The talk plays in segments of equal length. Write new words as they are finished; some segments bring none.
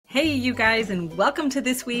Hey, you guys, and welcome to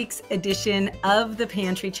this week's edition of the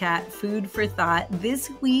Pantry Chat, Food for Thought.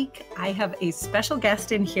 This week, I have a special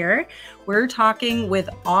guest in here. We're talking with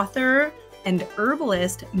author and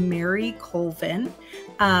herbalist Mary Colvin.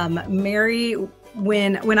 Mary,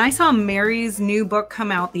 when I saw Mary's new book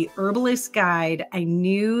come out, The Herbalist Guide, I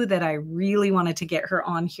knew that I really wanted to get her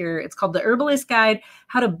on here. It's called The Herbalist Guide,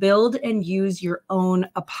 How to Build and Use Your Own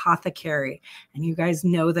Apothecary. And you guys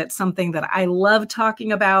know that's something that I love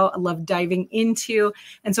talking about, I love diving into.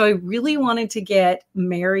 And so I really wanted to get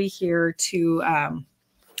Mary here to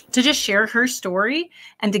just share her story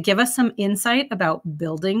and to give us some insight about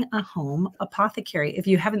building a home apothecary. If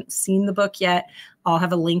you haven't seen the book yet, I'll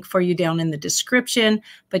have a link for you down in the description,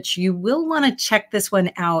 but you will want to check this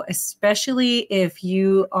one out, especially if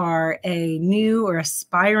you are a new or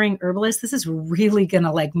aspiring herbalist. This is really going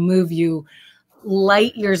to move you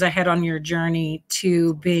light years ahead on your journey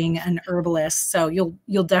to being an herbalist. So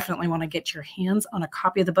you'll definitely want to get your hands on a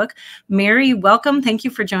copy of the book. Mary, welcome. Thank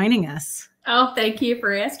you for joining us. Oh, thank you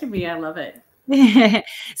for asking me. I love it.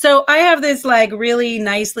 So I have this really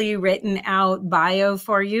nicely written out bio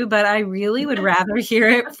for you, but I really would rather hear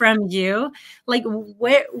it from you.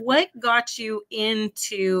 What got you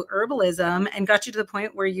into herbalism and got you to the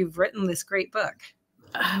point where you've written this great book?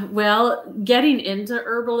 Well, getting into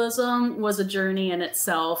herbalism was a journey in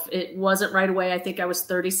itself. It wasn't right away. I think I was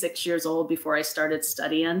 36 years old before I started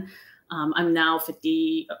studying. I'm now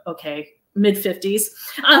 50, mid 50s.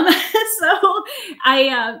 So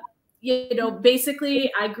I,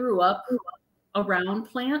 basically I grew up around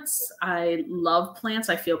plants. I love plants.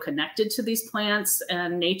 I feel connected to these plants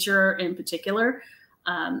and nature in particular.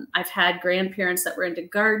 I've had grandparents that were into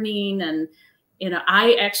gardening, and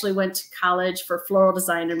I actually went to college for floral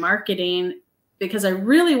design and marketing because I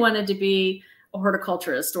really wanted to be a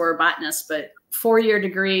horticulturist or a botanist, but 4-year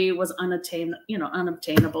degree was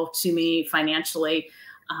unobtainable to me financially.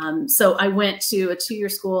 So I went to a 2-year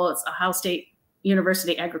school. It's Ohio State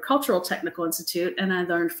University Agricultural Technical Institute, and I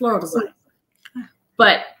learned floral design.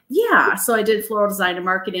 But yeah, so I did floral design and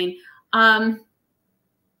marketing.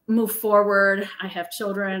 Move forward. I have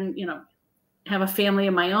children, have a family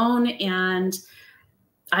of my own, and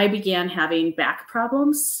I began having back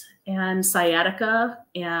problems and sciatica,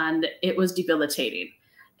 and it was debilitating.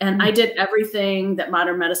 And I did everything that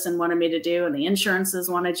modern medicine wanted me to do and the insurances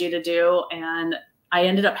wanted you to do. And I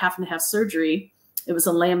ended up having to have surgery. It was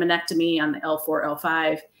a laminectomy on the L4,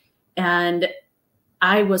 L5. And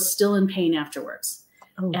I was still in pain afterwards.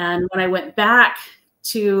 Oh. And when I went back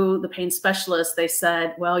to the pain specialist, they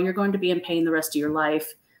said, well, you're going to be in pain the rest of your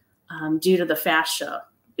life due to the fascia,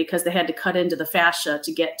 because they had to cut into the fascia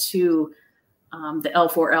to get to the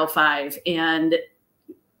L4, L5. And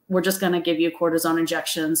we're just going to give you cortisone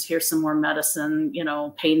injections. Here's some more medicine,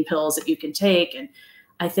 pain pills that you can take. And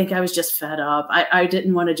I think I was just fed up. I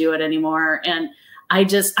didn't want to do it anymore. And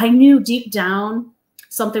I knew deep down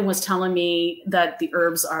something was telling me that the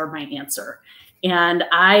herbs are my answer. And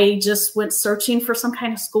I just went searching for some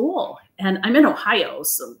kind of school. And I'm in Ohio,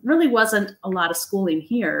 so really wasn't a lot of schooling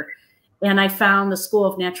here. And I found the School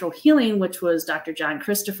of Natural Healing, which was Dr. John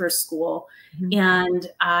Christopher's school. Mm-hmm. And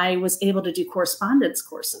I was able to do correspondence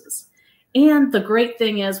courses. And the great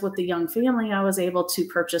thing is, with the young family, I was able to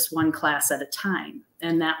purchase one class at a time.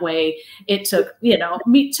 And that way it took,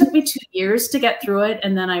 me 2 years to get through it.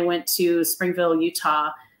 And then I went to Springville,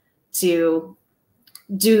 Utah to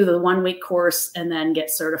do the 1-week course and then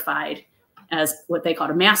get certified as what they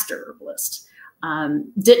called a master herbalist.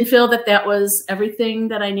 Didn't feel that that was everything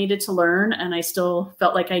that I needed to learn. And I still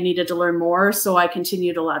felt like I needed to learn more. So I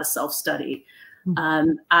continued a lot of self-study.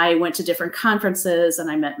 I went to different conferences and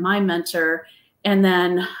I met my mentor. And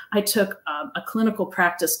then I took a clinical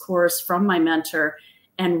practice course from my mentor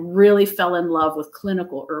and really fell in love with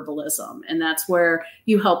clinical herbalism. And that's where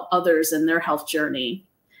you help others in their health journey,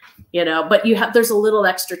 but there's a little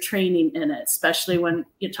extra training in it, especially when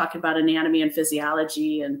you're talking about anatomy and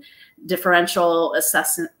physiology and differential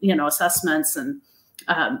assessments. And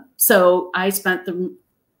so I spent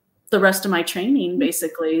the rest of my training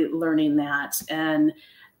basically learning that and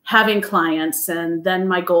having clients. And then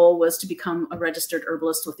my goal was to become a registered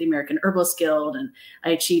herbalist with the American Herbalist Guild. And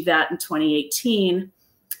I achieved that in 2018.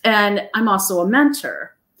 And I'm also a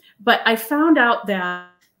mentor. But I found out that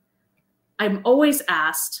I'm always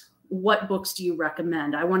asked, what books do you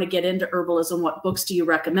recommend? I want to get into herbalism. What books do you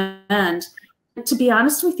recommend? To be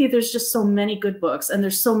honest with you, there's just so many good books, and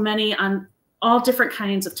there's so many on all different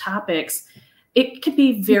kinds of topics. It could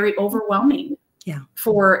be very overwhelming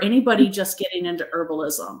for anybody just getting into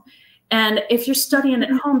herbalism. And if you're studying at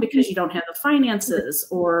home because you don't have the finances,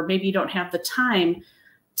 or maybe you don't have the time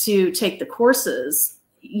to take the courses,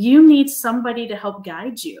 you need somebody to help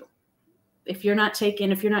guide you. If you're not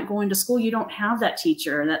going to school, you don't have that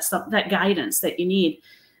teacher, that guidance that you need.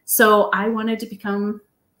 So I wanted to become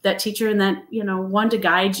that teacher and that, one to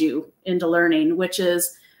guide you into learning, which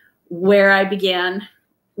is where I began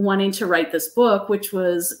wanting to write this book, which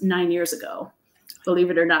was 9 years ago. Believe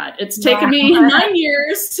it or not, it's taken me 9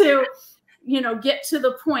 years to, get to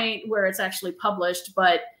the point where it's actually published.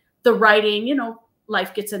 But the writing,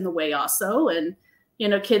 life gets in the way also. And,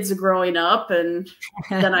 kids are growing up. And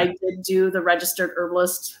then I did do the registered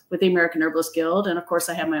herbalist with the American Herbalist Guild. And of course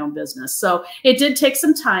I have my own business. So it did take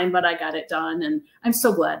some time, but I got it done. And I'm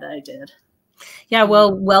so glad that I did. Yeah,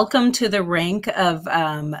 well, welcome to the rank of,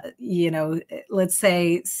 let's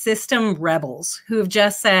say system rebels who have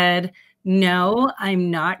just said, no, I'm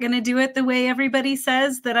not going to do it the way everybody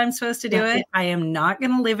says that I'm supposed to do it. I am not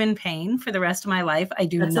going to live in pain for the rest of my life. I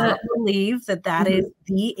do not believe that is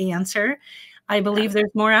the answer. I believe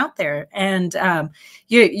there's more out there. And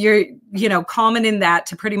you're commenting that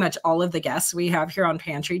to pretty much all of the guests we have here on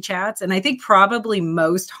Pantry Chats. And I think probably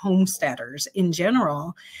most homesteaders in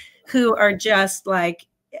general who are just like,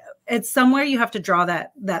 it's somewhere you have to draw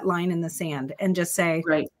that line in the sand and just say,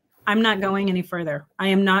 I'm not going any further. I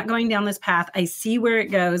am not going down this path. I see where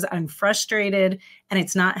it goes. I'm frustrated and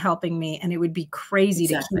it's not helping me. And it would be crazy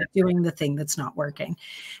to keep doing the thing that's not working.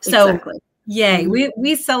 So yay,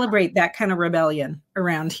 we celebrate that kind of rebellion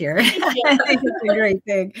around here. I think it's a great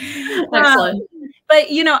thing. Excellent. But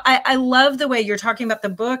I love the way you're talking about the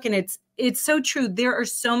book, and it's so true. There are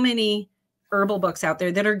so many herbal books out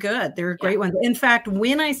there that are good. They're great ones. In fact,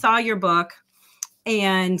 when I saw your book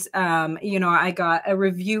and, I got a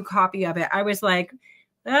review copy of it, I was like,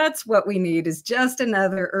 that's what we need, is just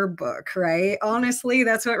another herb book, right? Honestly,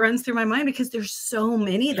 that's what runs through my mind, because there's so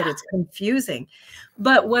many that it's confusing.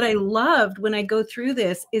 But what I loved when I go through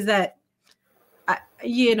this is that,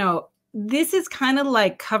 this is kind of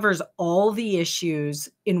like covers all the issues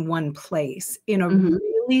in one place in a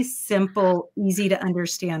really simple, easy to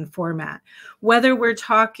understand format. Whether we're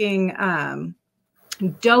talking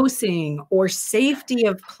dosing or safety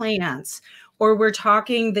of plants, or we're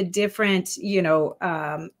talking the different,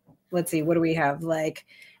 let's see, what do we have? Like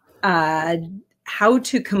how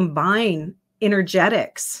to combine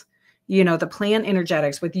energetics, the plant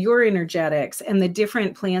energetics with your energetics, and the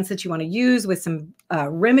different plants that you want to use with some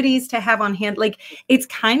remedies to have on hand. Like, it's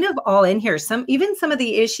kind of all in here. Even some of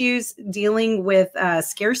the issues dealing with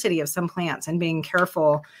scarcity of some plants and being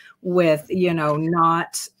careful with,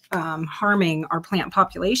 not harming our plant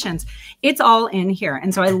populations. It's all in here.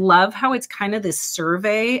 And so I love how it's kind of this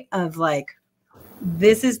survey of like,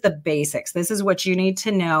 this is the basics. This is what you need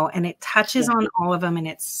to know. And it touches on all of them, and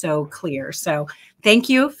it's so clear. So thank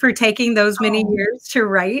you for taking those many years to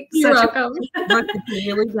write. You're welcome. A book that's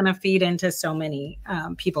really going to feed into so many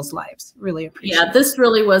people's lives. Really appreciate it. Yeah, this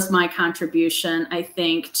really was my contribution, I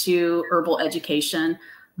think, to herbal education.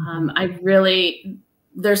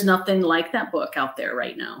 There's nothing like that book out there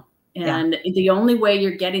right now. And the only way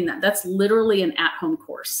you're getting that's literally an at-home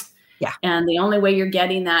course. Yeah. And the only way you're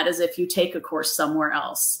getting that is if you take a course somewhere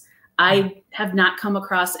else. I have not come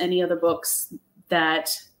across any other books that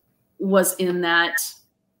was in that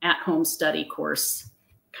at-home study course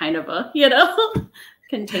kind of a,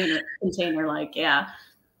 container like,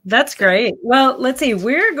 That's great. Well, let's see.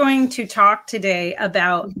 We're going to talk today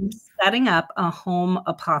about setting up a home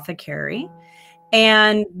apothecary.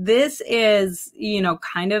 And this is,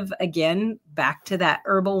 kind of, again, back to that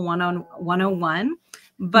Herbal 101.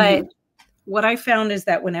 But what I found is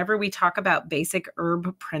that whenever we talk about basic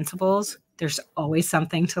herb principles, there's always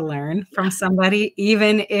something to learn from somebody,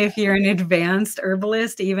 even if you're an advanced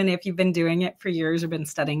herbalist, even if you've been doing it for years or been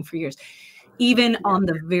studying for years. Even on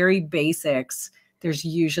the very basics, there's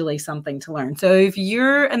usually something to learn. So if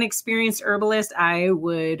you're an experienced herbalist, I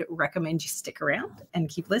would recommend you stick around and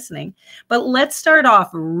keep listening. But let's start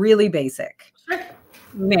off really basic. Sure.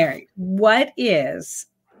 Mary, what is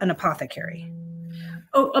an apothecary?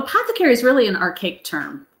 Oh, apothecary is really an archaic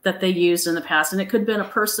term that they used in the past. And it could have been a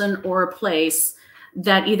person or a place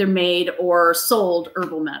that either made or sold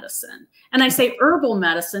herbal medicine. And I say herbal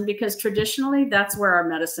medicine because traditionally that's where our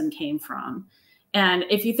medicine came from. And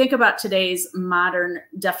if you think about today's modern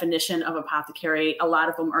definition of apothecary, a lot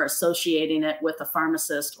of them are associating it with a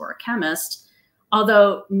pharmacist or a chemist,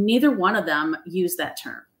 although neither one of them use that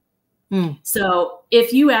term. So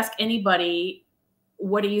if you ask anybody,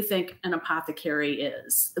 what do you think an apothecary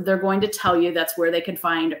is? They're going to tell you that's where they can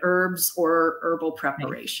find herbs or herbal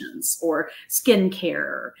preparations or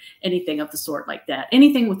skincare, anything of the sort like that,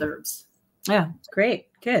 anything with herbs. Yeah, great.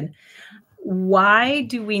 Good. Why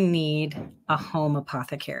do we need a home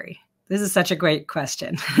apothecary? This is such a great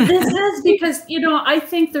question. This is because, I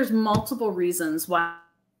think there's multiple reasons why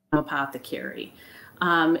I'm apothecary.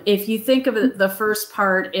 If you think of it, the first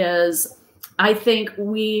part is, I think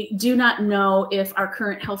we do not know if our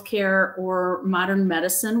current healthcare or modern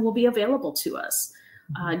medicine will be available to us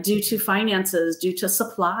due to finances, due to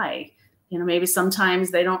supply. Maybe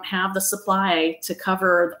sometimes they don't have the supply to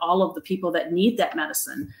cover all of the people that need that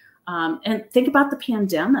medicine. And think about the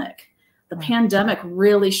pandemic. The pandemic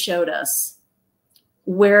really showed us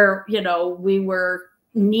where, we were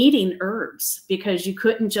needing herbs because you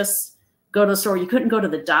couldn't just go to the store. You couldn't go to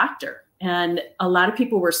the doctor. And a lot of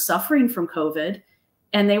people were suffering from COVID,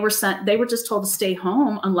 and they were just told to stay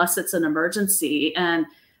home unless it's an emergency. And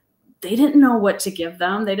they didn't know what to give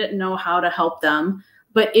them. They didn't know how to help them.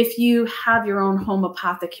 But if you have your own home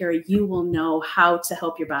apothecary, you will know how to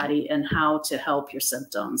help your body and how to help your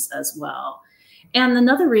symptoms as well. And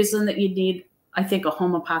another reason that you need, I think, a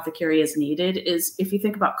home apothecary is needed is if you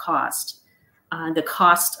think about cost, the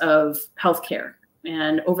cost of healthcare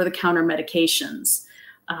and over-the-counter medications.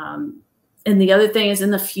 And the other thing is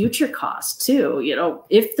in the future cost too.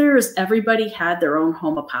 If everybody had their own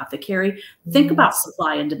home apothecary, think about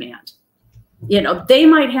supply and demand. They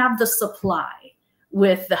might have the supply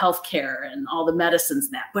with the healthcare and all the medicines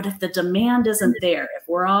and that, but if the demand isn't there, if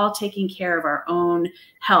we're all taking care of our own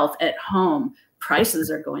health at home, prices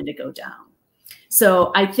are going to go down.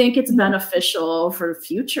 So I think it's beneficial for the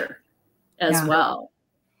future as well.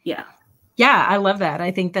 Yeah. Yeah, I love that. I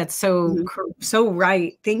think that's so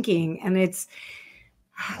right thinking. And it's,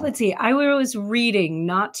 let's see, I was reading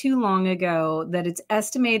not too long ago that it's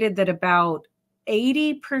estimated that about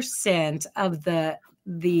 80% of the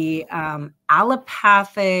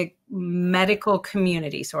allopathic medical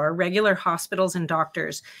community, so our regular hospitals and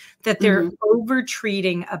doctors, that they're over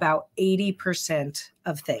treating about 80%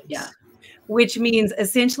 of things. Yeah. Which means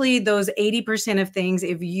essentially those 80% of things,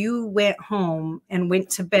 if you went home and went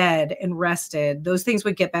to bed and rested, those things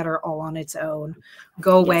would get better all on its own,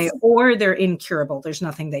 go away, or they're incurable. There's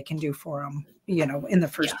nothing they can do for them, in the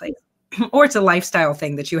first place. Or it's a lifestyle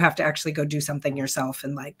thing that you have to actually go do something yourself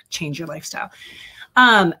and change your lifestyle.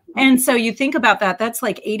 And so you think about that, that's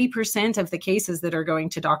 80% of the cases that are going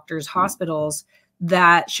to doctors, hospitals,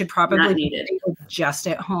 that should probably be just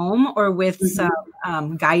at home or with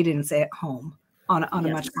some guidance at home on a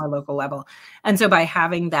much more local level. And so by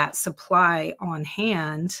having that supply on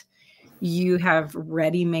hand, you have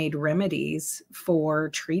ready-made remedies for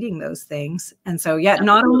treating those things. And so,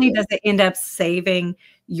 not only does it end up saving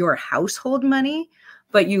your household money,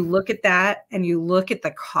 but you look at that and you look at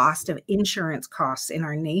the cost of insurance costs in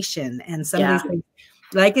our nation and some of these things.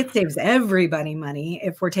 It saves everybody money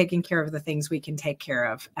if we're taking care of the things we can take care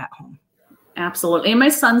of at home. Absolutely. And my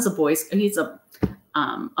son's he's a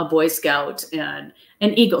Boy Scout and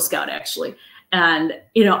an Eagle Scout, actually. And,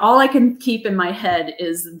 all I can keep in my head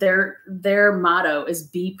is their motto is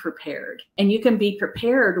be prepared. And you can be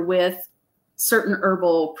prepared with certain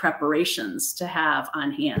herbal preparations to have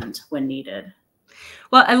on hand when needed.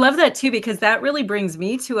 Well, I love that too, because that really brings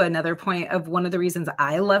me to another point of one of the reasons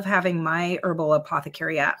I love having my herbal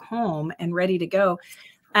apothecary at home and ready to go,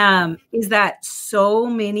 is that so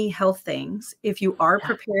many health things, if you are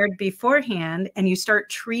prepared beforehand and you start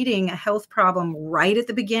treating a health problem right at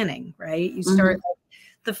the beginning, right? You start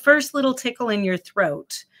the first little tickle in your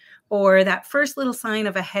throat, or that first little sign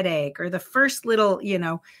of a headache, or the first little,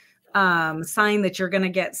 sign that you're going to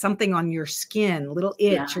get something on your skin, little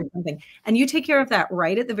itch or something. And you take care of that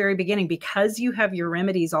right at the very beginning because you have your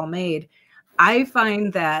remedies all made. I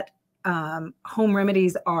find that home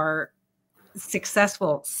remedies are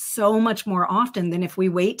successful so much more often than if we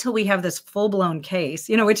wait till we have this full-blown case,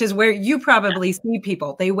 which is where you probably see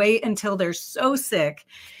people. They wait until they're so sick.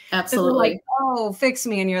 Absolutely. Oh, fix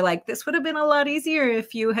me. And you're like, this would have been a lot easier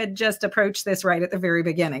if you had just approached this right at the very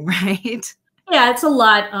beginning, right? Yeah, it's a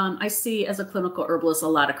lot. I see as a clinical herbalist, a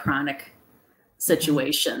lot of chronic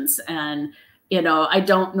situations. And, I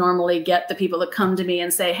don't normally get the people that come to me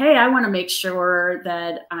and say, hey, I want to make sure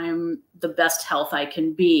that I'm the best health I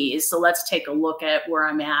can be. So let's take a look at where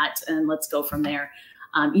I'm at and let's go from there.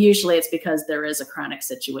 Usually it's because there is a chronic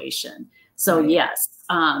situation. So yes,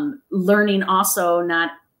 learning also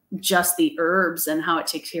not just the herbs and how it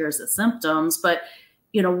takes care of the symptoms, but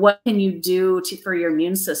what can you do for your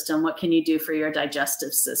immune system? What can you do for your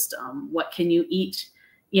digestive system? What can you eat,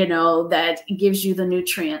 that gives you the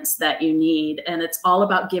nutrients that you need? And it's all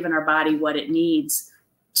about giving our body what it needs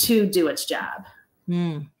to do its job.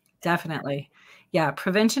 Definitely. Yeah.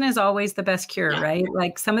 Prevention is always the best cure, right?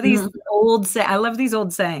 Some of these I love these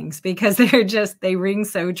old sayings because they ring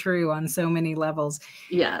so true on so many levels.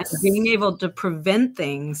 Yes. And being able to prevent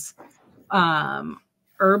things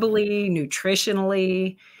herbally,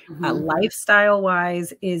 nutritionally, lifestyle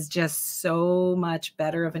wise, is just so much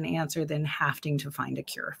better of an answer than having to find a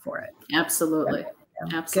cure for it. Absolutely.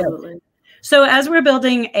 Yeah. Absolutely. Good. So as we're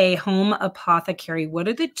building a home apothecary, what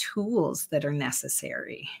are the tools that are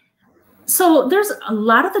necessary? So there's a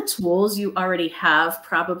lot of the tools you already have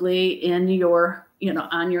probably in your,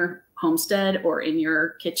 on your homestead or in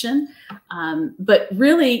your kitchen. But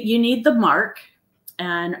really you need the mark,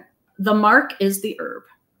 and the mark is the herb,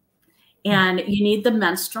 and you need the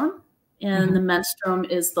menstruum, and the menstruum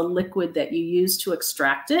is the liquid that you use to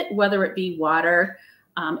extract it, whether it be water,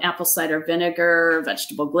 apple cider vinegar,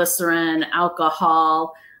 vegetable glycerin,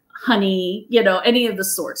 alcohol, honey, any of the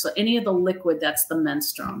sorts. So any of the liquid, that's the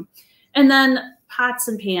menstruum. And then pots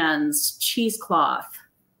and pans, cheesecloth,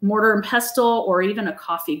 mortar and pestle, or even a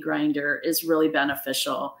coffee grinder is really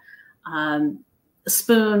beneficial.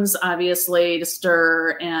 Spoons, obviously, to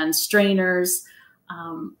stir, and strainers,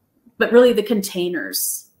 but really the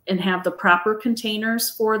containers, and have the proper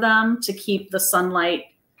containers for them to keep the sunlight,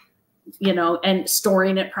 and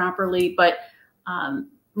storing it properly. But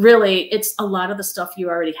really, it's a lot of the stuff you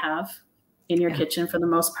already have in your kitchen for the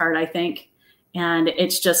most part, I think. And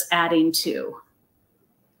it's just adding to.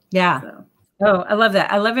 Yeah. So. Oh, I love that.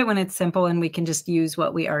 I love it when it's simple and we can just use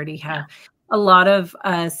what we already have. A lot of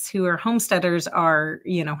us who are homesteaders are,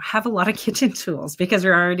 have a lot of kitchen tools because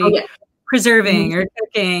we're already preserving or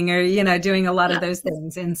cooking or, doing a lot of those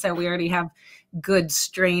things. And so we already have good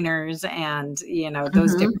strainers and,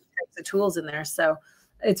 those different types of tools in there. So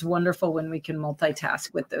it's wonderful when we can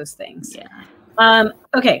multitask with those things. Yeah.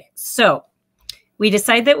 Okay. So we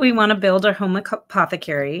decide that we want to build our home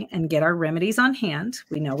apothecary and get our remedies on hand.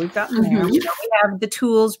 We know we've got them there. We know we have the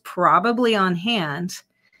tools probably on hand.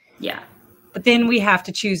 Yeah. But then we have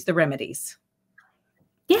to choose the remedies.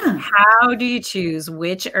 Yeah. How do you choose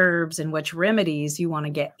which herbs and which remedies you want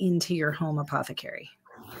to get into your home apothecary?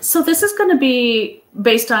 So this is going to be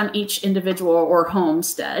based on each individual or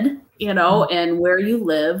homestead, and where you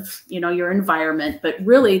live, your environment. But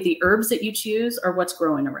really the herbs that you choose are what's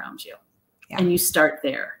growing around you. Yeah. And you start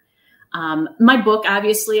there. My book,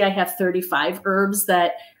 obviously, I have 35 herbs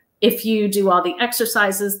that if you do all the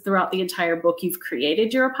exercises throughout the entire book, you've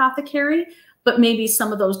created your apothecary, but maybe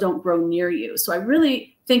some of those don't grow near you. So I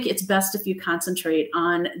really think it's best if you concentrate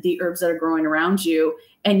on the herbs that are growing around you,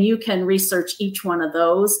 and you can research each one of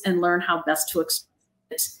those and learn how best to extract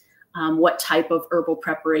it, what type of herbal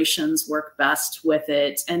preparations work best with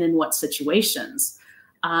it, and in what situations.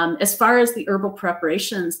 As far as the herbal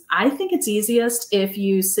preparations, I think it's easiest if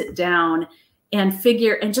you sit down and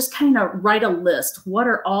figure and just kind of write a list. What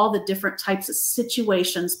are all the different types of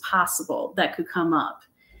situations possible that could come up?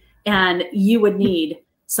 And you would need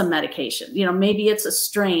some medication. Maybe it's a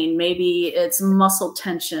strain, maybe it's muscle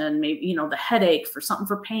tension, maybe, the headache, for something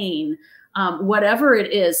for pain, whatever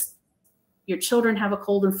it is. Your children have a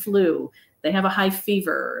cold and flu. They have a high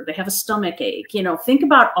fever, they have a stomach ache. Think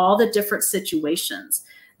about all the different situations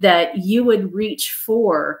that you would reach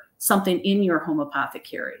for something in your home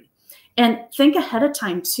apothecary. And think ahead of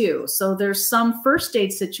time too. So there's some first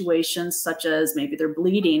aid situations, such as maybe they're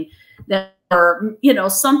bleeding, that are,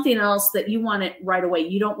 something else that you want it right away.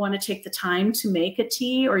 You don't want to take the time to make a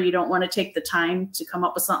tea, or you don't want to take the time to come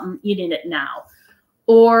up with something, eating it now.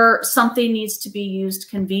 Or something needs to be used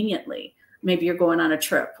conveniently. Maybe you're going on a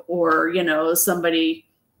trip, or, somebody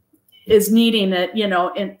is needing it,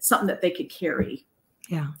 and something that they could carry.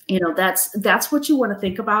 Yeah. That's what you want to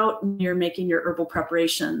think about when you're making your herbal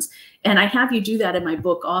preparations. And I have you do that in my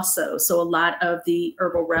book also. So a lot of the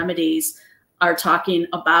herbal remedies are talking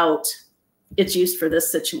about it's used for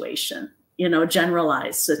this situation,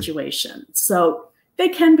 generalized situation. So they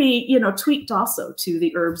can be, tweaked also to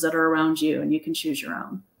the herbs that are around you, and you can choose your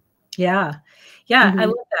own. Yeah. Yeah. I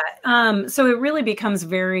love that. So it really becomes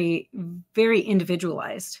very, very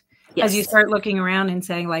individualized. Yes. As you start looking around and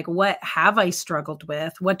saying, like, what have I struggled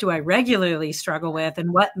with? What do I regularly struggle with?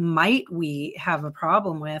 And what might we have a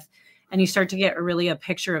problem with? And you start to get really a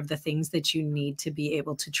picture of the things that you need to be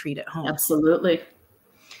able to treat at home. Absolutely.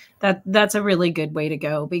 That's a really good way to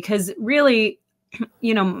go, because really,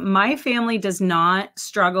 my family does not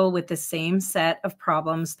struggle with the same set of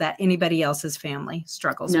problems that anybody else's family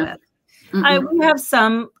struggles with. We have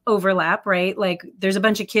some overlap, right? Like there's a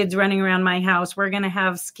bunch of kids running around my house. We're going to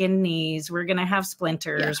have skin knees. We're going to have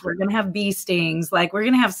splinters. Yeah. We're going to have bee stings. Like we're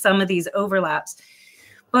going to have some of these overlaps.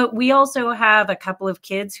 But we also have a couple of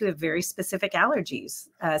kids who have very specific allergies,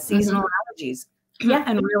 seasonal allergies,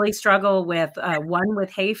 and really struggle with one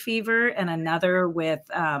with hay fever and another with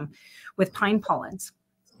pine pollens.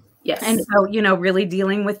 Yes. And so, really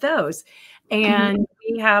dealing with those. And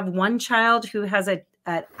we have one child who has an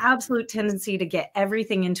absolute tendency to get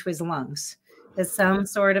everything into his lungs. There's some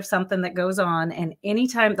sort of something that goes on. And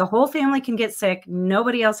anytime the whole family can get sick,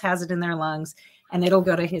 nobody else has it in their lungs, and it'll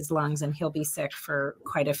go to his lungs and he'll be sick for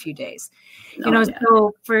quite a few days.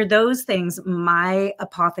 So for those things, my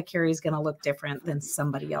apothecary is going to look different than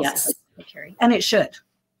somebody else's apothecary. And it should.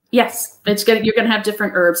 Yes, it's good. You're going to have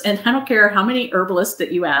different herbs. And I don't care how many herbalists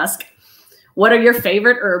that you ask, what are your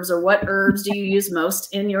favorite herbs, or what herbs do you use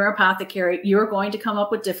most in your apothecary? You're going to come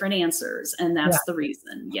up with different answers. And that's the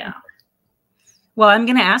reason. Yeah. Well, I'm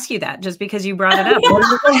going to ask you that just because you brought it up.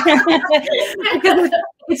 Because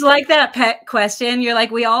it's like that pet question. You're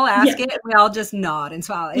like, we all ask it, and we all just nod and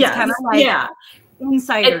smile. It's kind of like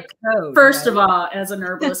insider code. First of all, as an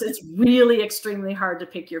herbalist, it's really extremely hard to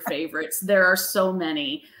pick your favorites. There are so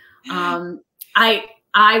many. I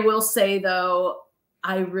will say, though,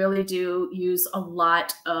 I really do use a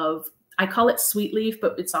lot of, I call it sweet leaf,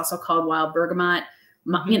 but it's also called wild bergamot,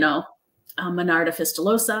 Monarda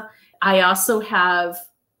fistulosa. I also have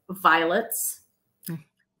violets,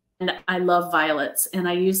 and I love violets, and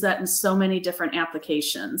I use that in so many different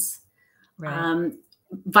applications. Right.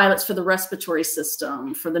 Violets for the respiratory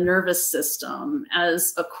system, for the nervous system,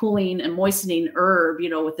 as a cooling and moistening herb,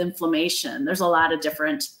 with inflammation. There's a lot of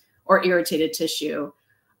different, or irritated tissue.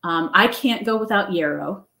 I can't go without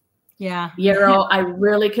yarrow. Yeah. Yarrow, I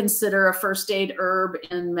really consider a first aid herb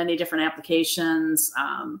in many different applications.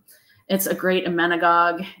 It's a great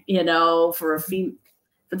emmenagogue, for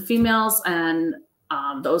the females and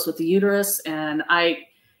those with the uterus. And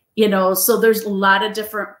so there's a lot of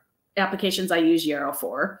different applications I use yarrow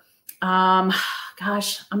for.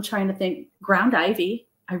 Gosh, I'm trying to think. Ground ivy,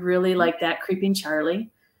 I really like that. Creeping Charlie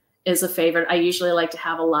is a favorite. I usually like to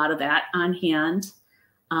have a lot of that on hand.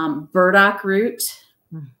 Burdock root.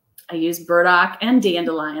 I use burdock and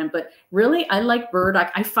dandelion, but really I like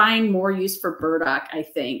burdock. I find more use for burdock, I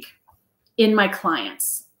think, in my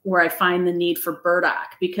clients, where I find the need for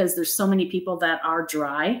burdock, because there's so many people that are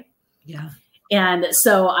dry. Yeah. And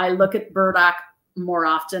so I look at burdock more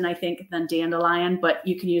often, I think, than dandelion, but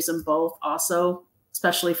you can use them both also,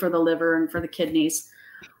 especially for the liver and for the kidneys.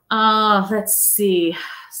 Let's see.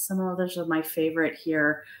 Some of those are my favorite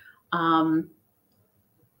here.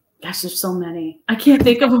 Gosh, there's so many. I can't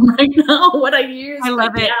think of them right now, what I use. I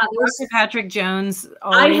love it. Dr. Patrick Jones.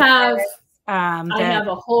 I have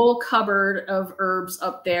a whole cupboard of herbs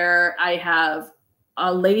up there. I have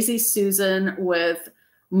a Lazy Susan with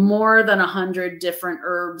more than 100 different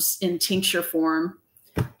herbs in tincture form,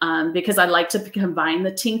 because I like to combine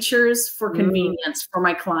the tinctures for convenience for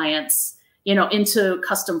my clients, into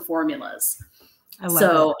custom formulas.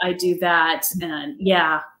 I do that. And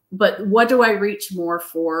but what do I reach more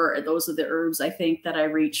for? Those are the herbs I think that I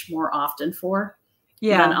reach more often for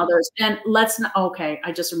than others. And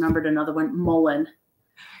I just remembered another one, mullein.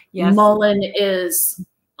 Yes. Mullein is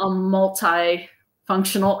a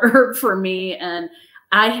multi-functional herb for me. And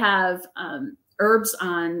I have herbs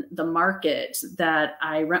on the market that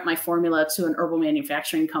I rent my formula to an herbal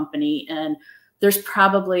manufacturing company. And there's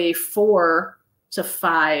probably 4 to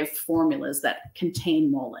 5 formulas that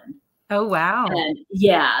contain mullein. Oh, wow. And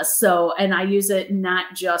and I use it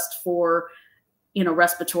not just for,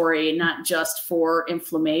 respiratory, not just for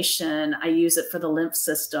inflammation. I use it for the lymph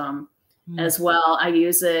system as well. I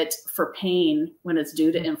use it for pain when it's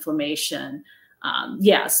due to inflammation.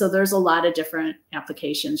 So there's a lot of different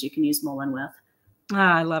applications you can use mullein with. Oh,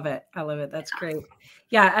 I love it. I love it. That's great.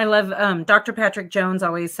 Yeah, I love Dr. Patrick Jones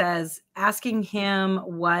always says asking him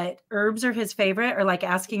what herbs are his favorite, or like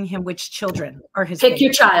asking him which children are his favorite. Pick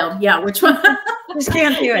your child. Yeah, which one? Just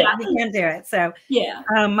can't do it. You can't do it. So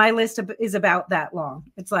my list is about that long.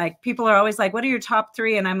 It's like people are always like, what are your top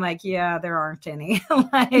 3? And I'm like, there aren't any.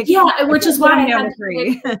 Which is why I have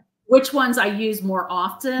to pick which ones I use more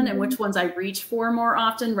often and which ones I reach for more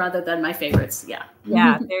often rather than my favorites. Yeah.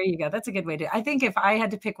 Yeah. There you go. That's a good way to, I think if I had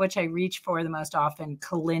to pick which I reach for the most often,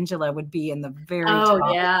 calendula would be in the very top.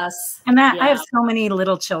 Oh, yes. And I have so many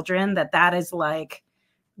little children that is like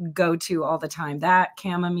go to all the time. That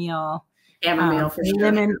chamomile for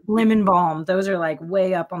sure. Lemon balm. Those are like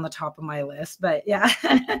way up on the top of my list, but yeah,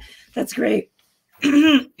 that's great.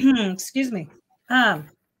 Excuse me.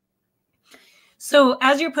 So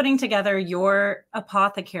as you're putting together your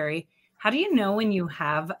apothecary, how do you know when you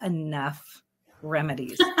have enough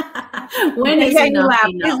remedies? When is enough?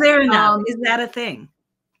 Is there enough? Is that a thing?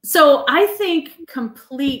 So I think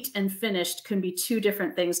complete and finished can be 2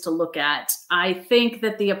 different things to look at. I think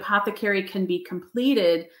that the apothecary can be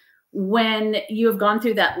completed when you have gone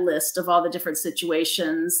through that list of all the different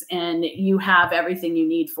situations and you have everything you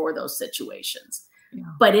need for those situations.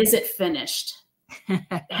 but is it finished?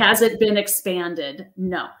 Has it been expanded?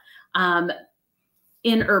 No.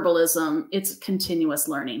 In herbalism, it's continuous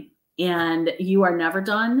learning, and you are never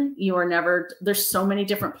done. There's so many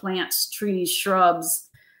different plants, trees, shrubs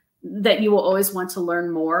that you will always want to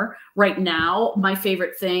learn more. Right now, my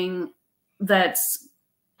favorite thing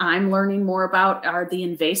I'm learning more about are the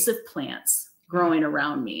invasive plants growing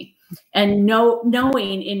around me, and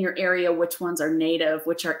knowing in your area which ones are native,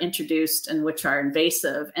 which are introduced, and which are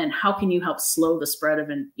invasive, and how can you help slow the spread of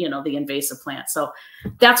the invasive plants. So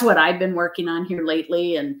that's what I've been working on here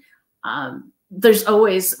lately. And there's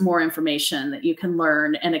always more information that you can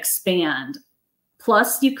learn and expand.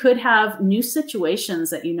 Plus, you could have new situations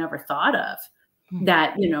that you never thought of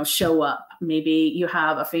that show up. Maybe you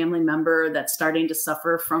have a family member that's starting to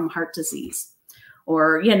suffer from heart disease,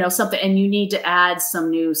 or something, and you need to add some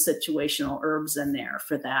new situational herbs in there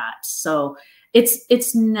for that. So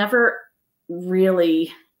it's never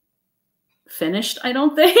really finished, I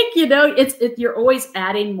don't think. You're always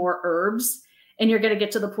adding more herbs, and you're going to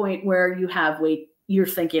get to the point where you're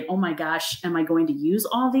thinking, oh my gosh, am I going to use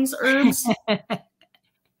all these herbs?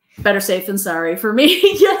 Better safe than sorry for me.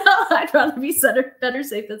 I'd rather be better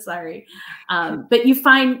safe than sorry. But you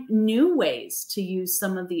find new ways to use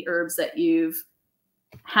some of the herbs that you've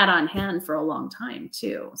had on hand for a long time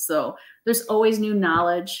too. So there's always new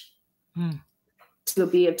knowledge to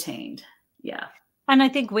be obtained. Yeah. And I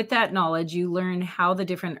think with that knowledge, you learn how the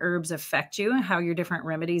different herbs affect you and how your different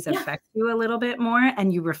remedies affect you a little bit more,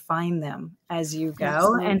 and you refine them as you go.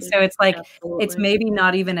 Absolutely. And so it's like, it's maybe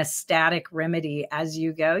not even a static remedy as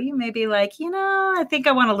you go. You may be like, I think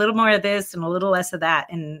I want a little more of this and a little less of that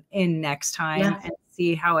in next time, and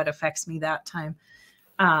see how it affects me that time.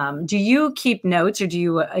 Do you keep notes, or do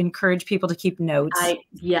you encourage people to keep notes?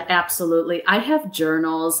 Yeah, absolutely. I have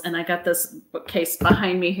journals, and I got this bookcase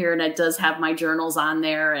behind me here, and it does have my journals on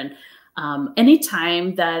there. And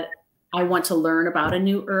anytime that I want to learn about a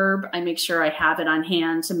new herb, I make sure I have it on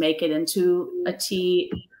hand to make it into a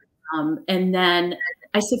tea. And then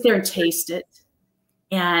I sit there and taste it.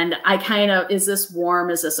 And I is this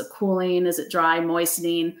warm? Is this a cooling? Is it dry,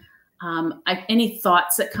 moistening? Any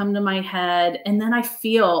thoughts that come to my head, and then I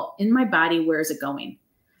feel in my body, where is it going?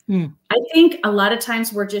 I think a lot of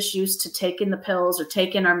times we're just used to taking the pills or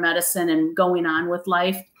taking our medicine and going on with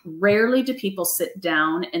life. Rarely do people sit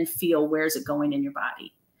down and feel, where's it going in your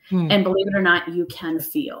body? And believe it or not, you can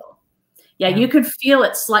feel. You could feel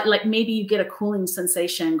it slightly, like maybe you get a cooling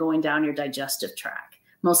sensation going down your digestive tract.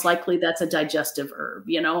 Most likely that's a digestive herb.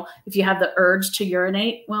 If you have the urge to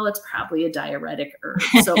urinate, well, it's probably a diuretic herb.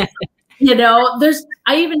 So,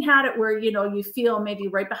 I even had it where, you feel maybe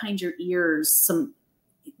right behind your ears, some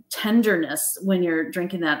tenderness when you're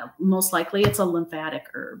drinking that. Most likely it's a lymphatic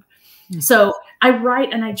herb. So I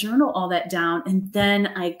write and I journal all that down, and then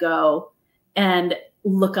I go and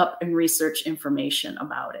look up and research information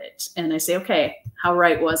about it. And I say, okay, how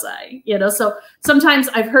right was I? So sometimes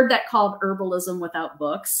I've heard that called herbalism without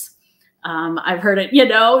books. I've heard it,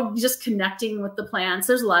 just connecting with the plants.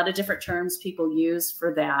 There's a lot of different terms people use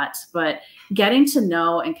for that, but getting to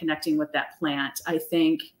know and connecting with that plant, I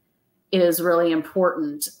think, is really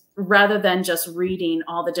important, rather than just reading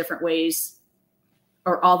all the different ways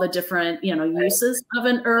or all the different, uses of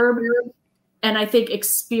an herb. And I think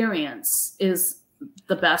experience is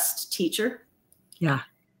the best teacher. Yeah.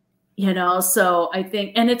 So I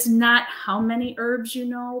think, and it's not how many herbs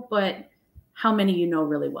but how many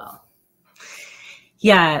really well.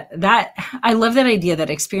 Yeah, I love that idea that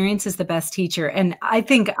experience is the best teacher. And I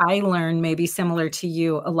think I learned, maybe similar to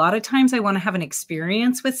you, a lot of times I want to have an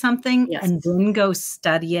experience with something and then go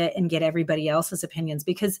study it and get everybody else's opinions.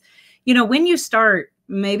 Because, when you start,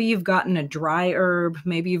 maybe you've gotten a dry herb,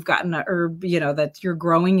 maybe you've gotten an herb, that you're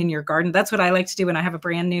growing in your garden. That's what I like to do when I have a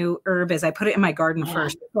brand new herb, is I put it in my garden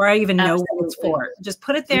first before I even know what it's for. Just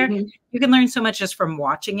put it there. You can learn so much just from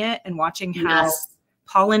watching it and watching how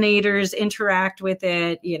pollinators interact with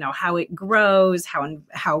it, how it grows,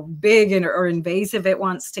 how big or invasive it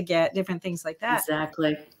wants to get, different things like that.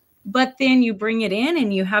 Exactly. But then you bring it in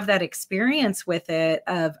and you have that experience with it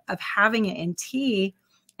of having it in tea,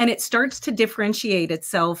 and it starts to differentiate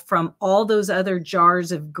itself from all those other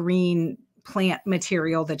jars of green plant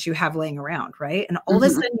material that you have laying around, right? And all of a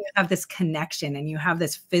sudden you have this connection and you have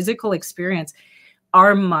this physical experience.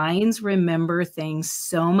 Our minds remember things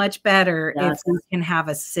so much better if we can have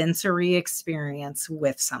a sensory experience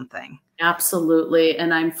with something. Absolutely.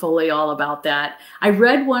 And I'm fully all about that. I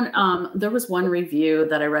read there was one review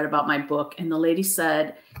that I read about my book, and the lady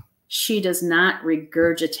said she does not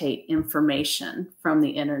regurgitate information from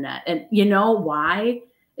the internet. And you know why?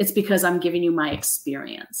 It's because I'm giving you my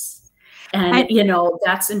experience. And,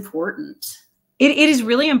 that's important. It is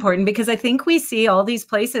really important, because I think we see all these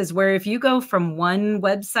places where if you go from one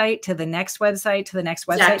website to the next website to the next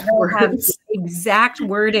website, they'll have exact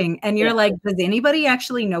wording. And you're like, does anybody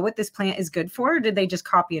actually know what this plant is good for? Or did they just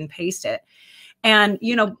copy and paste it? And,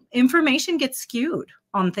 information gets skewed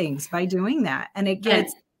on things by doing that. And it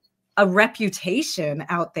gets a reputation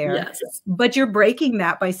out there. Yes. But you're breaking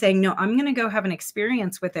that by saying, no, I'm going to go have an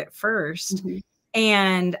experience with it first.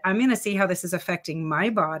 And I'm going to see how this is affecting my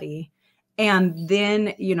body. And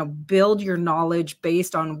then, build your knowledge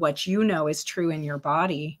based on what is true in your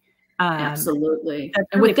body. Absolutely.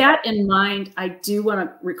 And with that in mind, I do want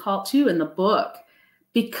to recall too in the book,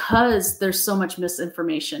 because there's so much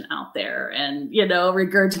misinformation out there and,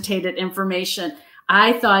 regurgitated information,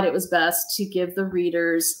 I thought it was best to give the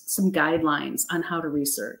readers some guidelines on how to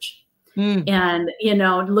research. And,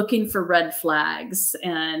 looking for red flags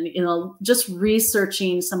and, just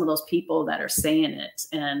researching some of those people that are saying it.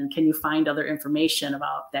 And can you find other information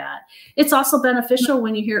about that? It's also beneficial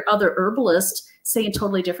when you hear other herbalists saying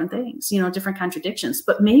totally different things, different contradictions,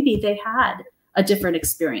 but maybe they had a different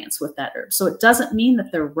experience with that herb. So it doesn't mean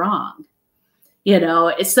that they're wrong,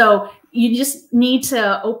 so you just need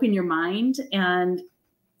to open your mind and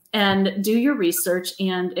do your research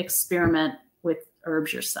and experiment with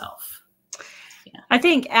herbs yourself. I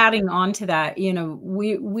think adding on to that,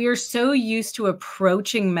 we're so used to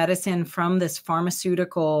approaching medicine from this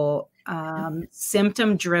pharmaceutical,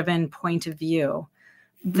 symptom-driven point of view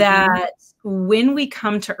that when we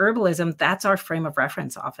come to herbalism, that's our frame of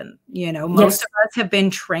reference often. Most of us have been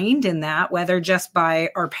trained in that, whether just by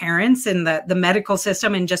our parents in the medical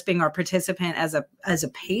system and just being our participant as a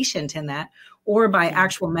patient in that, or by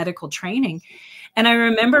actual medical training. And I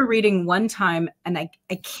remember reading one time, and I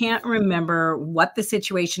can't remember what the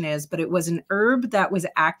situation is, but it was an herb that was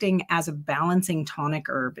acting as a balancing tonic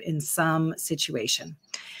herb in some situation.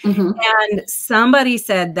 And somebody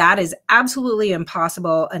said that is absolutely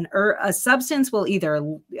impossible. A substance will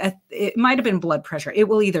it might have been blood pressure. It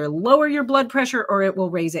will either lower your blood pressure or it will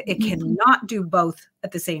raise it. It cannot do both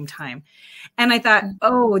at the same time. And I thought,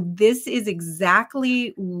 oh, this is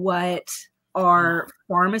exactly what our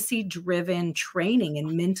pharmacy-driven training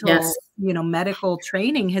and mental, medical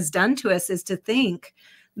training has done to us, is to think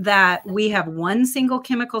that we have one single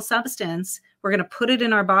chemical substance. We're going to put it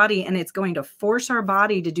in our body and it's going to force our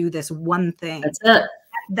body to do this one thing. That's it.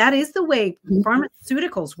 That is the way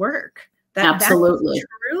pharmaceuticals work. Absolutely. That's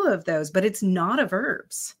true of those, but it's not of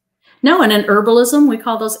herbs. No, and in herbalism, we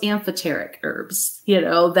call those amphoteric herbs,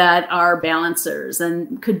 that are balancers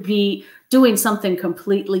and could be doing something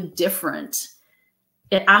completely different,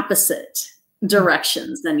 opposite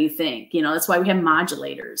directions than you think. That's why we have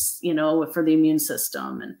modulators, for the immune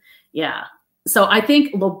system. And so I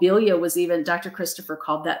think lobelia was even, Dr. Christopher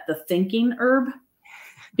called that the thinking herb,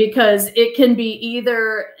 because it can be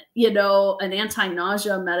either, an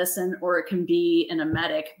anti-nausea medicine, or it can be an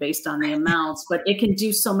emetic based on the amounts, but it can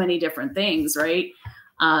do so many different things, right?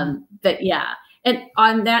 And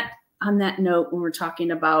on that note, when we're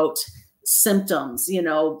talking about symptoms,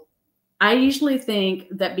 I usually think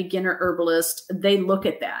that beginner herbalists, they look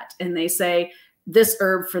at that and they say this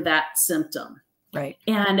herb for that symptom. Right.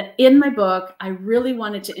 And in my book, I really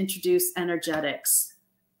wanted to introduce energetics,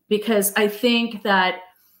 because I think that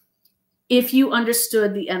if you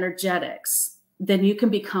understood the energetics, then you can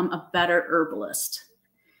become a better herbalist,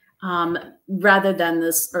 rather than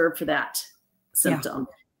this herb for that symptom.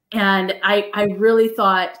 And I really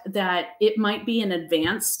thought that it might be an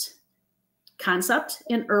advanced concept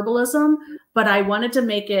in herbalism, but I wanted to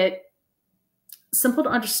make it simple to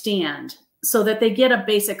understand so that they get a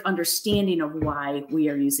basic understanding of why we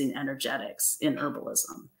are using energetics in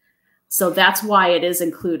herbalism. So that's why it is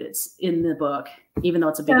included in the book, even though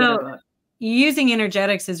it's a beginner book. Using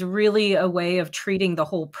energetics is really a way of treating the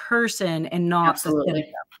whole person and not the symptom.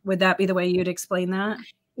 Would that be the way you'd explain that?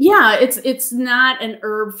 Yeah, it's not an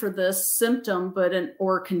herb for this symptom, but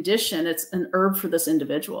or condition. It's an herb for this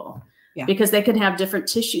individual, because they can have different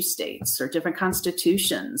tissue states or different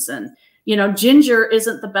constitutions. And, ginger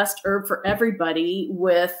isn't the best herb for everybody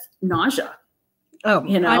with nausea. Oh,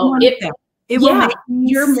 it will make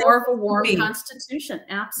you're more of a warm constitution.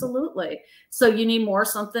 Absolutely. So you need more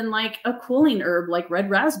something like a cooling herb, like red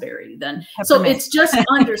raspberry then. So it's just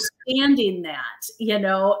understanding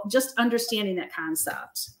that, just understanding that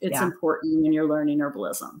concept. It's important when you're learning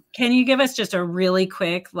herbalism. Can you give us just a really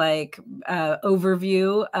quick,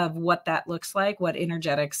 overview of what that looks like, what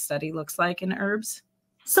energetics study looks like in herbs?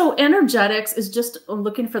 So energetics is just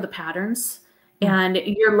looking for the patterns. And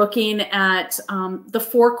you're looking at the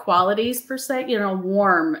 4 qualities per se,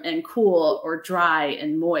 warm and cool or dry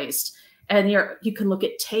and moist. And you can look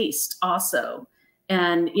at taste also.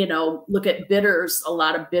 And, look at bitters. A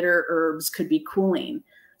lot of bitter herbs could be cooling.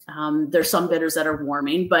 There's some bitters that are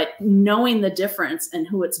warming, but knowing the difference and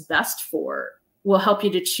who it's best for will help you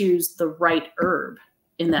to choose the right herb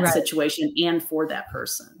in that situation and for that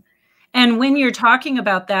person. And when you're talking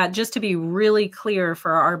about that, just to be really clear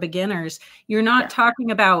for our beginners, you're not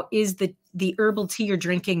talking about, is the herbal tea you're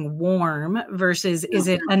drinking warm versus is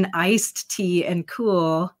it an iced tea and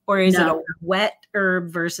cool, or is it a wet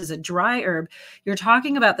herb versus a dry herb? You're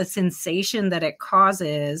talking about the sensation that it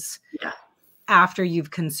causes after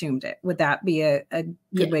you've consumed it. Would that be a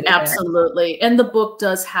good way to absolutely. And the book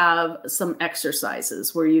does have some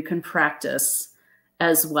exercises where you can practice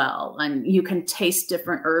as well. And you can taste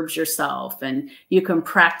different herbs yourself, and you can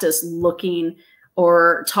practice looking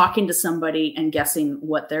or talking to somebody and guessing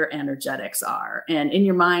what their energetics are. And in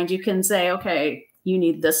your mind, you can say, okay, you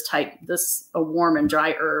need this type, a warm and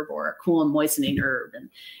dry herb, or a cool and moistening herb. And,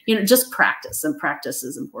 just practice. And practice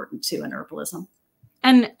is important too in herbalism.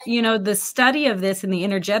 And, the study of this and the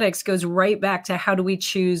energetics goes right back to how do we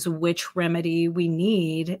choose which remedy we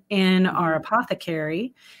need in our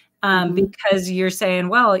apothecary. Because you're saying,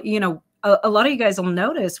 well, a lot of you guys will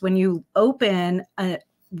notice when you open a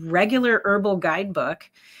regular herbal guidebook,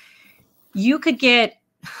 you could get,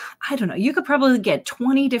 you could probably get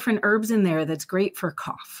 20 different herbs in there that's great for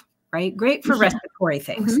cough, right? Great for respiratory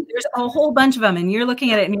things. There's a whole bunch of them, and you're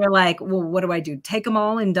looking at it and you're like, well, what do I do? Take them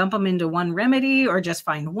all and dump them into one remedy, or just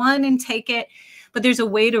find one and take it? But there's a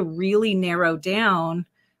way to really narrow down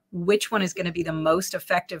which one is going to be the most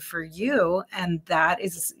effective for you. And that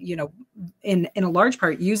is, in a large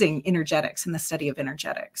part using energetics and the study of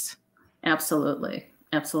energetics. Absolutely.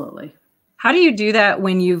 Absolutely. How do you do that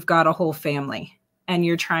when you've got a whole family and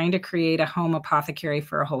you're trying to create a home apothecary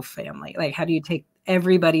for a whole family? Like, how do you take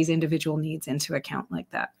everybody's individual needs into account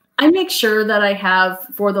like that? I make sure that I have,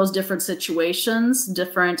 for those different situations,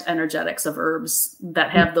 different energetics of herbs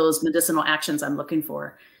that have those medicinal actions I'm looking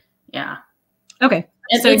for. Yeah. Okay.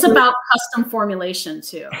 And it's about custom formulation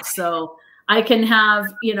too. So I can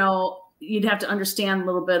have, you'd have to understand a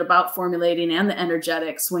little bit about formulating and the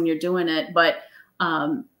energetics when you're doing it. But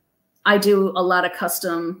I do a lot of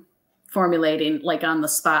custom formulating, like on the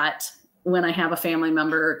spot, when I have a family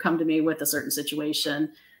member come to me with a certain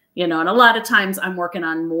situation, and a lot of times I'm working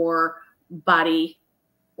on more body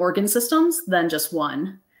organ systems than just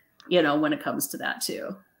one, when it comes to that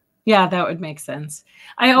too. Yeah, that would make sense.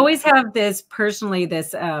 I always have this personally,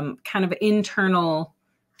 this kind of internal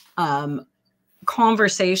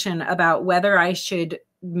conversation about whether I should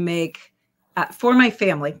make, for my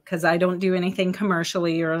family, because I don't do anything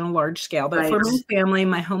commercially or on a large scale, but for my family,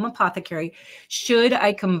 my home apothecary, should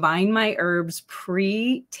I combine my herbs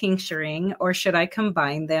pre-tincturing, or should I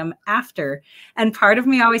combine them after? And part of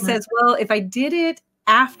me always says, well, if I did it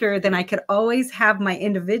after, then I could always have my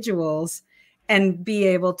individuals and be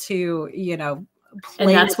able to, play. And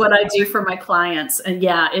that's what I do for my clients. And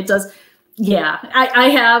yeah, it does. Yeah. I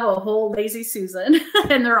have a whole lazy Susan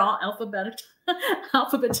and they're all alphabetized,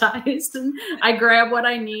 and I grab what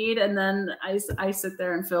I need. And then I sit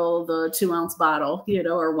there and fill the 2-ounce bottle,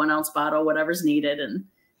 or 1-ounce bottle, whatever's needed. And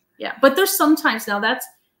yeah, but there's sometimes now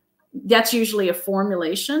that's usually a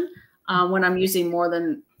formulation when I'm using more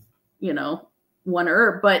than, one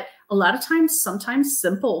herb, but a lot of times, sometimes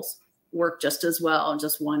simples work just as well.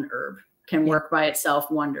 Just one herb can work by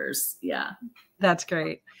itself wonders. Yeah. That's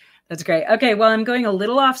great. That's great. Okay. Well, I'm going a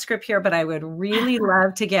little off script here, but I would really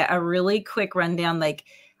love to get a really quick rundown. Like,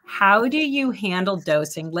 how do you handle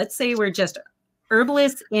dosing? Let's say we're just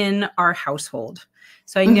herbalists in our household.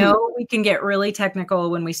 So I know we can get really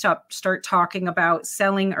technical when we start talking about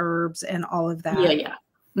selling herbs and all of that. Yeah.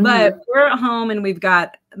 But we're at home and we've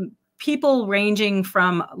got people ranging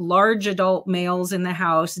from large adult males in the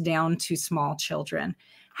house down to small children.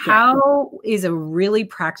 How is a really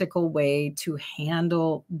practical way to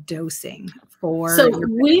handle dosing for? So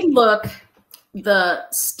the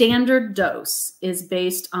standard dose is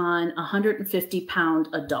based on 150-pound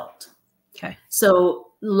adult. Okay. So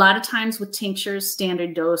a lot of times with tinctures,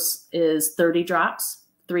 standard dose is 30 drops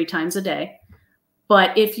 3 times a day.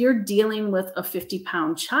 But if you're dealing with a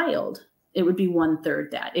 50-pound child, it would be 1/3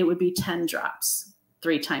 that. It would be 10 drops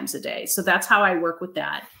 3 times a day. So that's how I work with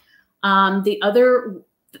that.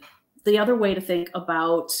 The other way to think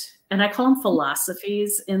about, and I call them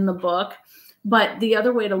philosophies in the book, but the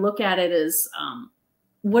other way to look at it is,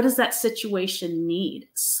 what does that situation need?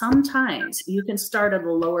 Sometimes you can start at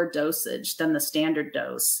a lower dosage than the standard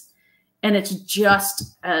dose, and it's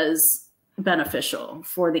just as beneficial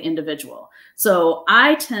for the individual. So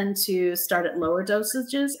I tend to start at lower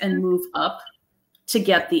dosages and move up to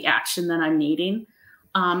get the action that I'm needing.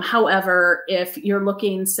 However, if you're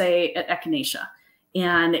looking, say, at echinacea,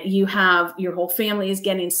 and you have your whole family is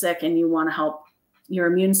getting sick and you want to help your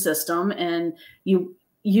immune system, and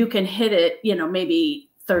you can hit it, you know, maybe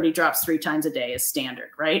 30 drops 3 times a day is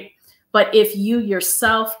standard, right? But if you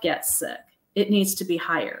yourself get sick, it needs to be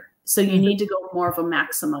higher. So you need to go more of a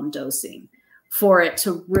maximum dosing for it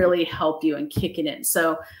to really help you and kick it in.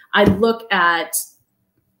 So I look at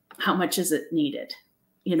how much is it needed?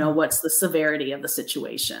 You know, what's the severity of the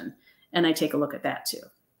situation? And I take a look at that too.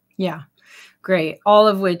 Yeah. Great. All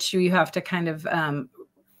of which you have to kind of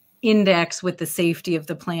index with the safety of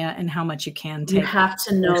the plant and how much you can take. You have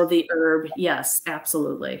to know the herb. Yes,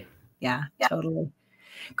 absolutely. Yeah, totally.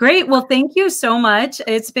 Great. Well, thank you so much.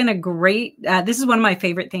 It's been a great, this is one of my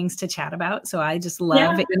favorite things to chat about. So I just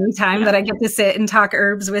love any time that I get to sit and talk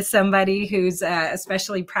herbs with somebody who's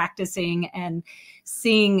especially practicing and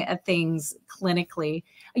seeing things clinically.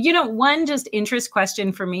 You know, one just interest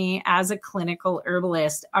question for me as a clinical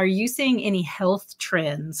herbalist, are you seeing any health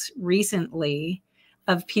trends recently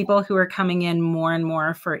of people who are coming in more and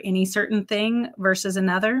more for any certain thing versus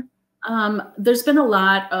another? There's been a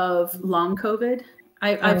lot of long COVID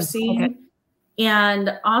I've seen,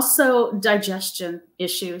 and also digestion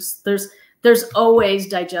issues. There's always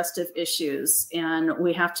digestive issues, and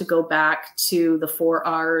we have to go back to the 4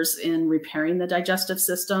 R's in repairing the digestive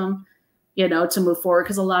system, you know, to move forward,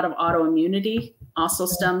 because a lot of autoimmunity also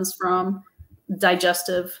stems from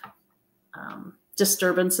digestive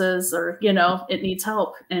disturbances, or, you know, it needs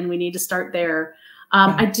help, and we need to start there.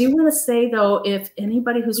 I do want to say, though, if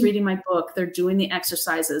anybody who's reading my book, they're doing the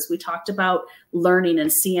exercises. We talked about learning and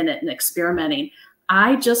seeing it and experimenting.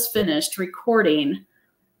 I just finished recording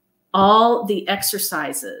all the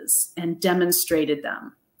exercises and demonstrated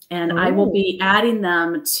them. And I will be adding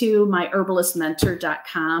them to my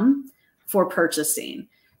herbalistmentor.com for purchasing.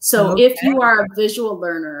 So if you are a visual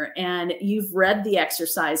learner and you've read the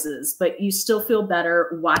exercises, but you still feel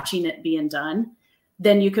better watching it being done,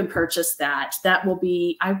 then you can purchase that. That will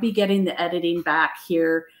be, I'll be getting the editing back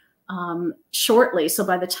here shortly. So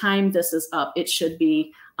by the time this is up, it should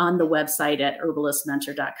be on the website at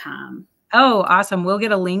herbalistmentor.com. Oh, awesome. We'll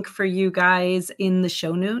get a link for you guys in the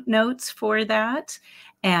show notes for that.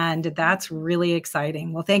 And that's really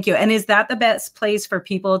exciting. Well, thank you. And is that the best place for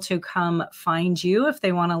people to come find you if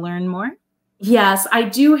they want to learn more? Yes, I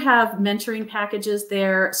do have mentoring packages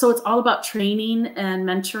there. So it's all about training and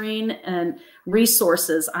mentoring and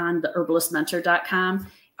resources on the herbalistmentor.com.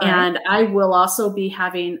 And I will also be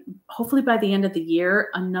having, hopefully by the end of the year,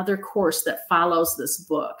 another course that follows this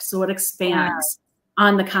book. So it expands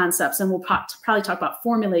on the concepts, and we'll probably talk about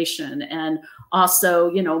formulation and also,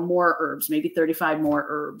 you know, more herbs, maybe 35 more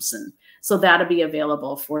herbs. And so that'll be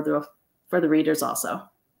available for the readers also.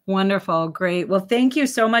 Wonderful. Great. Well, thank you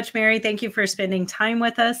so much, Mary. Thank you for spending time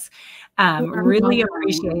with us. Really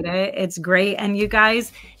appreciate it. It's great. And you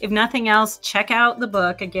guys, if nothing else, check out the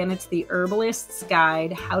book. Again, it's The Herbalist's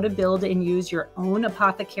Guide, How to Build and Use Your Own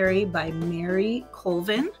Apothecary by Mary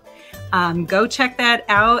Colvin. Go check that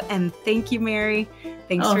out. And thank you, Mary.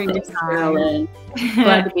 Thanks for your time. Carolyn.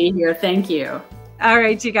 Glad to be here. Thank you. All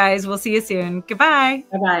right, you guys. We'll see you soon. Goodbye.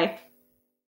 Bye-bye.